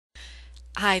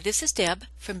Hi, this is Deb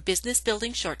from Business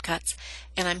Building Shortcuts,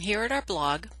 and I'm here at our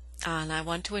blog, and I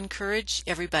want to encourage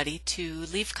everybody to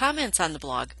leave comments on the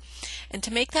blog. And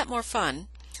to make that more fun,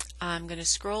 I'm going to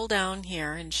scroll down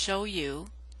here and show you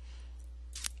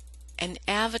an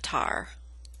avatar.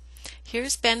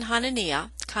 Here's Ben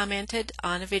Hanania commented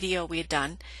on a video we had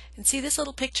done, and see this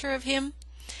little picture of him?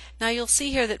 Now you'll see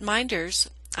here that Minder's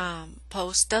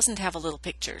post doesn't have a little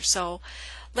picture, so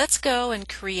let's go and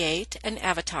create an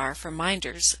avatar for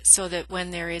Minders so that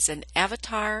when there is an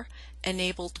avatar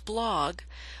enabled blog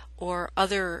or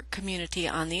other community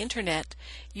on the internet,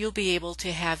 you'll be able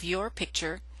to have your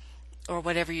picture or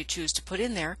whatever you choose to put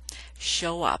in there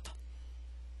show up.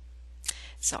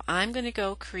 So I'm going to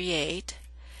go create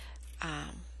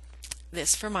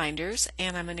this for Minders,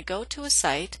 and I'm going to go to a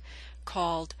site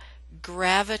called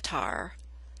Gravatar,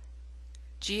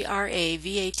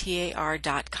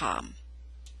 Gravatar.com.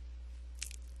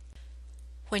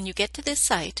 When you get to this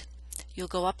site, you'll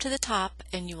go up to the top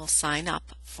and you will sign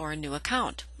up for a new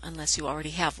account, unless you already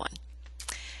have one.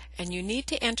 And you need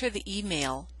to enter the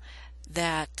email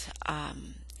that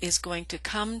is going to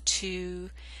come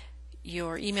to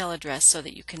your email address so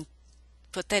that you can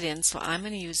put that in. So I'm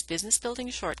going to use Business Building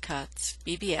Shortcuts,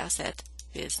 BBS, at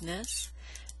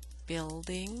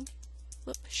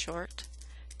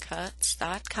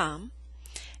businessbuilding.shortcuts.com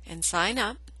and sign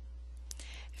up.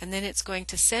 And then it's going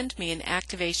to send me an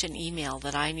activation email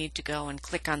that I need to go and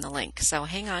click on the link. So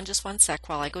hang on just one sec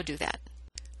while I go do that.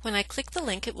 When I click the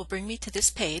link, it will bring me to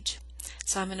this page.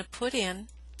 So I'm going to put in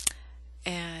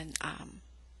a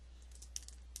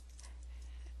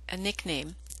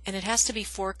nickname, and it has to be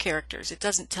 4 characters. It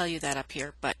doesn't tell you that up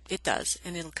here, but it does,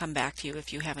 and it'll come back to you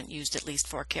if you haven't used at least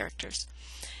 4 characters.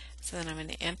 So then I'm going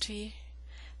to enter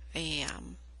a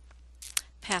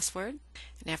password,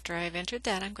 and after I've entered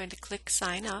that, I'm going to click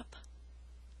sign up,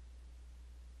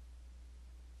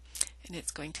 and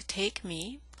it's going to take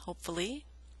me, hopefully.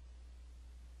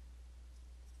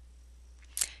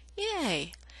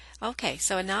 Yay! Okay,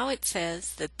 so now it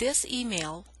says that this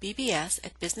email, bbs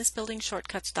at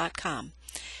businessbuildingshortcuts.com,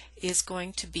 is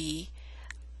going to be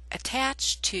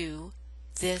attached to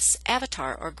this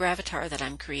avatar or gravatar that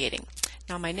I'm creating.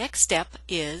 Now my next step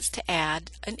is to add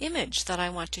an image that I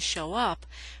want to show up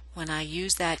when I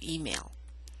use that email.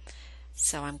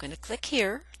 So I'm going to click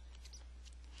here,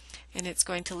 and it's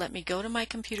going to let me go to my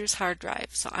computer's hard drive.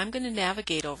 So I'm going to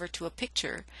navigate over to a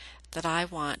picture that I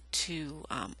want to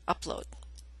upload.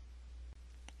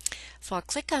 So I'll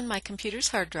click on my computer's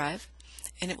hard drive,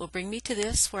 and it will bring me to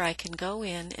this where I can go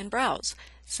in and browse.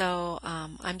 So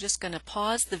I'm just going to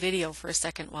pause the video for a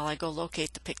second while I go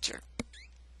locate the picture.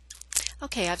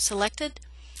 Okay, I've selected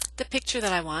the picture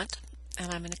that I want,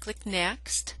 and I'm going to click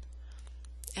Next,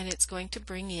 and it's going to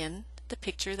bring in the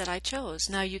picture that I chose.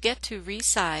 Now you get to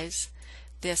resize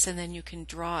this, and then you can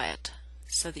draw it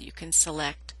so that you can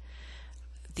select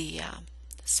the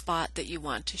spot that you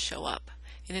want to show up.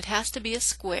 And it has to be a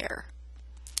square.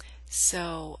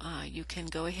 So you can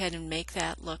go ahead and make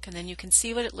that look, and then you can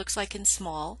see what it looks like in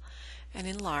small and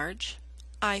in large.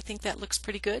 I think that looks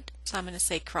pretty good, so I'm going to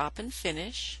say crop and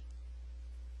finish.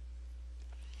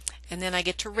 And then I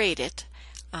get to rate it,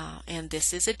 and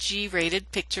this is a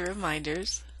G-rated picture of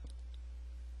Minders.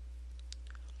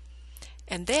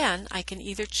 And then I can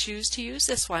either choose to use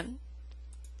this one,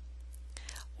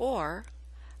 or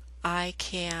I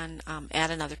can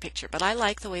add another picture. But I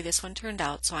like the way this one turned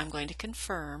out, so I'm going to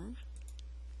confirm.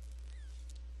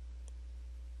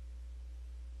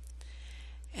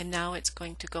 And now it's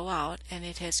going to go out, and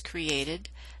it has created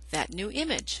that new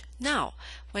image. Now,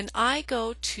 when I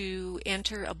go to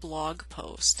enter a blog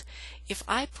post, if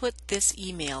I put this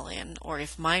email in, or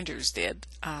if Minders did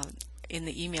in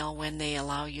the email when they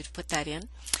allow you to put that in,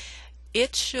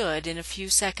 it should in a few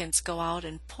seconds go out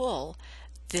and pull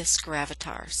this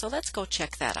gravatar. So let's go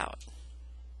check that out.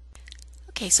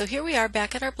 Okay, so here we are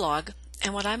back at our blog,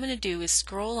 and what I'm going to do is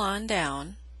scroll on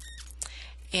down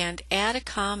and add a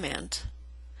comment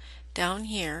down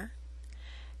here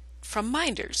from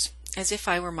Minders, as if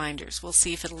I were Minders. We'll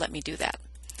see if it'll let me do that.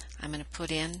 I'm going to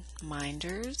put in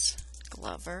Minders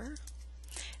Glover,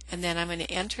 and then I'm going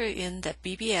to enter in that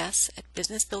BBS at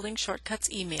Business Building Shortcuts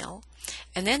email,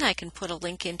 and then I can put a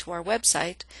link into our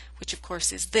website, which of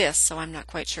course is this, so I'm not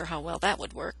quite sure how well that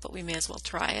would work, but we may as well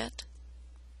try it.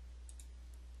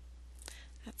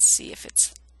 Let's see if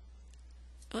it's,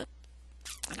 I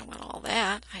don't want all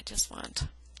that, I just want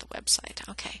the website.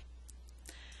 Okay.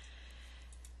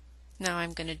 Now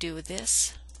I'm going to do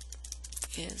this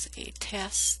is a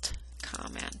test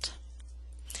comment.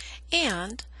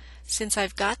 And since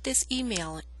I've got this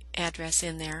email address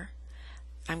in there,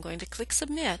 I'm going to click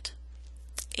submit,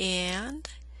 and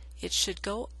it should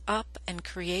go up and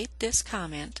create this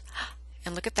comment.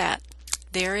 And look at that.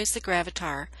 There is the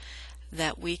Gravatar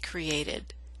that we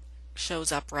created.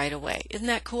 Shows up right away. Isn't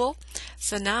that cool?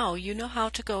 So now you know how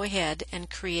to go ahead and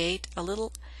create a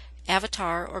little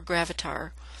avatar or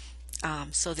Gravatar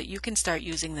so that you can start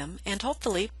using them and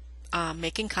hopefully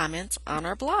making comments on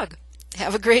our blog.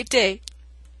 Have a great day.